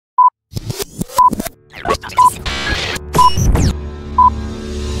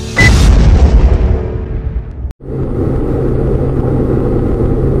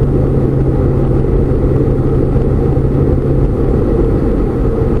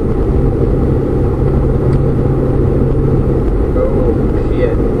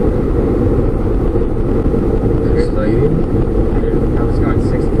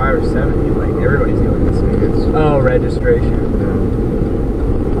Registration.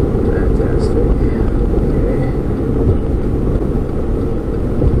 Fantastic.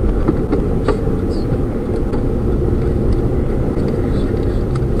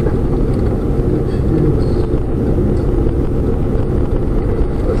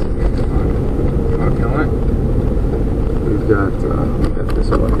 Okay. We've got this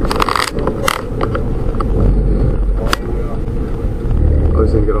one. I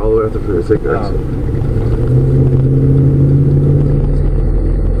was gonna get all the way up for the cigarettes.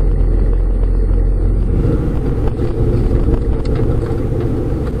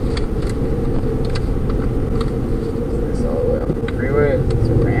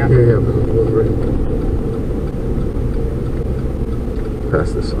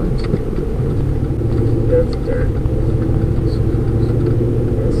 Past the signs. That's dirt.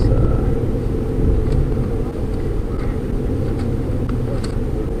 Yes,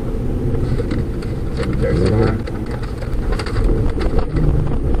 there's one.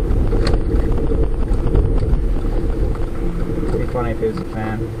 It'd be funny if he was a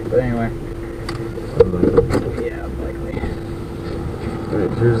fan. But anyway. Yeah, likely.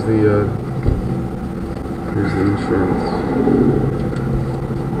 Alright, here's the insurance.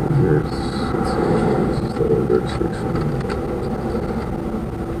 Here's, let's see, this is the old registration.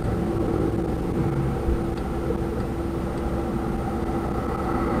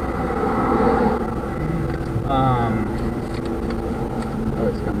 Oh,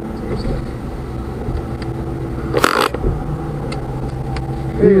 it's coming to your stuff.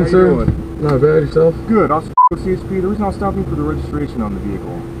 Hey, sir. Not bad, yourself? Good. I'll CHP. The reason I was stopping for the registration on the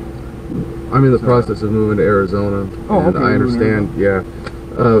vehicle. I'm in the process of moving to Arizona. Oh, and okay. I understand, yeah.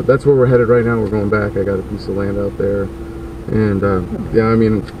 That's where we're headed right now. We're going back. I got a piece of land out there. And, yeah, I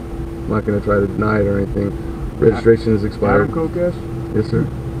mean, I'm not going to try to deny it or anything. Registration is expired. Kokesh? Yes, sir.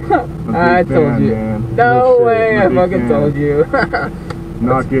 I told you. Man. No way, I fucking told you.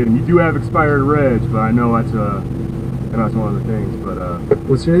 Not kidding. You do have expired reg, but I know that's one of the things. But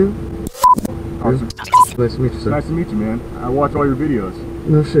what's your name? Awesome. Nice to meet you, sir. Nice to meet you, man. I watch all your videos.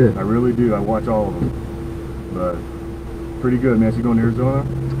 No shit. I really do. I watch all of them. But pretty good, man. So you going to Arizona?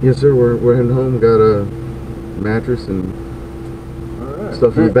 Yes, sir. We're heading home. We got a mattress and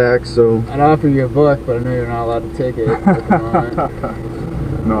stuff in the back. So I'd offer you a book, but I know you're not allowed to take it at the moment.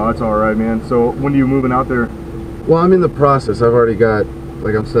 No, that's all right, man. So when are you moving out there? Well, I'm in the process. I've already got,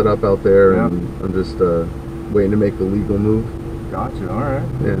 like, I'm set up out there, Yeah. and I'm just waiting to make the legal move. Gotcha. All right.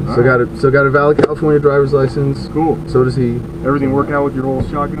 Yeah. All So right. got a valid California driver's license. Cool. So does he. Everything work out with your whole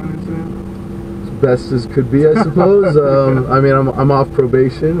shotgun incident? As best as could be, I suppose. I mean, I'm off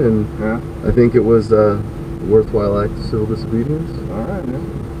probation, and Yeah. I think it was a worthwhile act of civil disobedience. All right, man.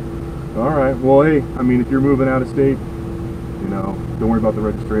 All right. Well, hey, I mean, if you're moving out of state, you know, don't worry about the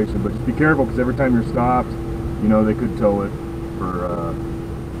registration, but just be careful because every time you're stopped, you know, they could tow it for,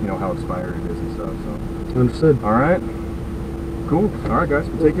 you know, how expired it is and stuff. So. Understood. All right. Cool. All right, guys.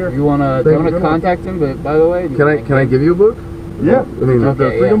 Well, take care. You wanna contact him? But by the way, Can I give you a book? Yeah. I mean, the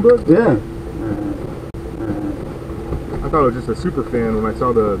Freedom book? Yeah. I thought I was just a super fan when I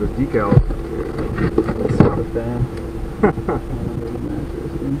saw the decal. Super fan.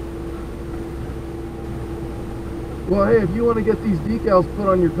 Well, hey, if you want to get these decals put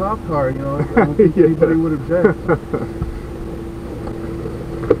on your cop car, you know, I don't think anybody would object.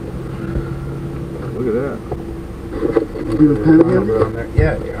 Look at that. Do the pen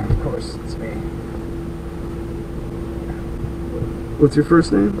again? Yeah, of course, it's me. What's your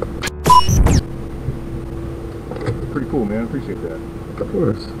first name? Pretty cool, man. I appreciate that. Of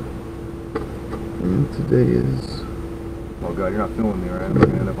course. And today is... Oh, God, you're not filming me, right? I'm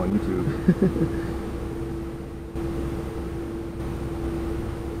going to end up on YouTube.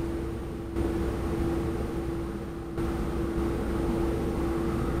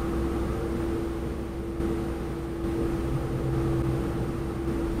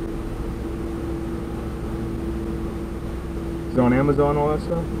 Is it on Amazon, all that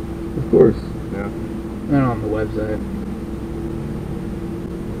stuff? Of course. Yeah. And on the website.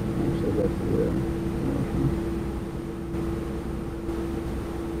 Actually, that's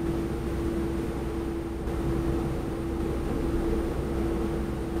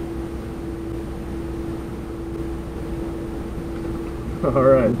the All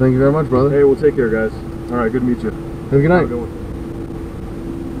right. Thank you very much, brother. Hey, we'll take care, guys. All right, good to meet you. Have a good night. Have a good one.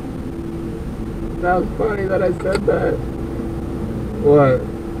 That was funny that I said that. What?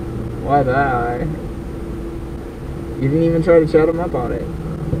 Why that? You didn't even try to chat him up on it.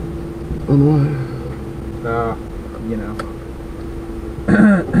 On what? You know.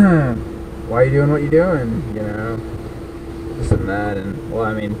 Why are you doing what you're doing? You know. This and that, and well,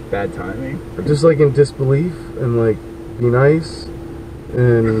 I mean, bad timing. Just like in disbelief and like be nice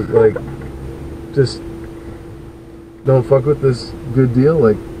and like just don't fuck with this good deal.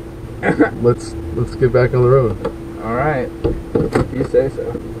 Like let's get back on the road. All right, if you say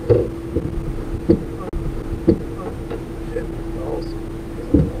so.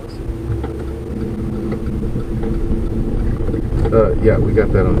 Yeah, we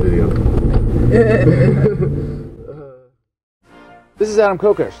got that on video. This is Adam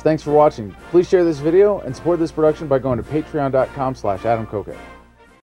Kokesh. Thanks for watching. Please share this video and support this production by going to patreon.com/AdamKokesh.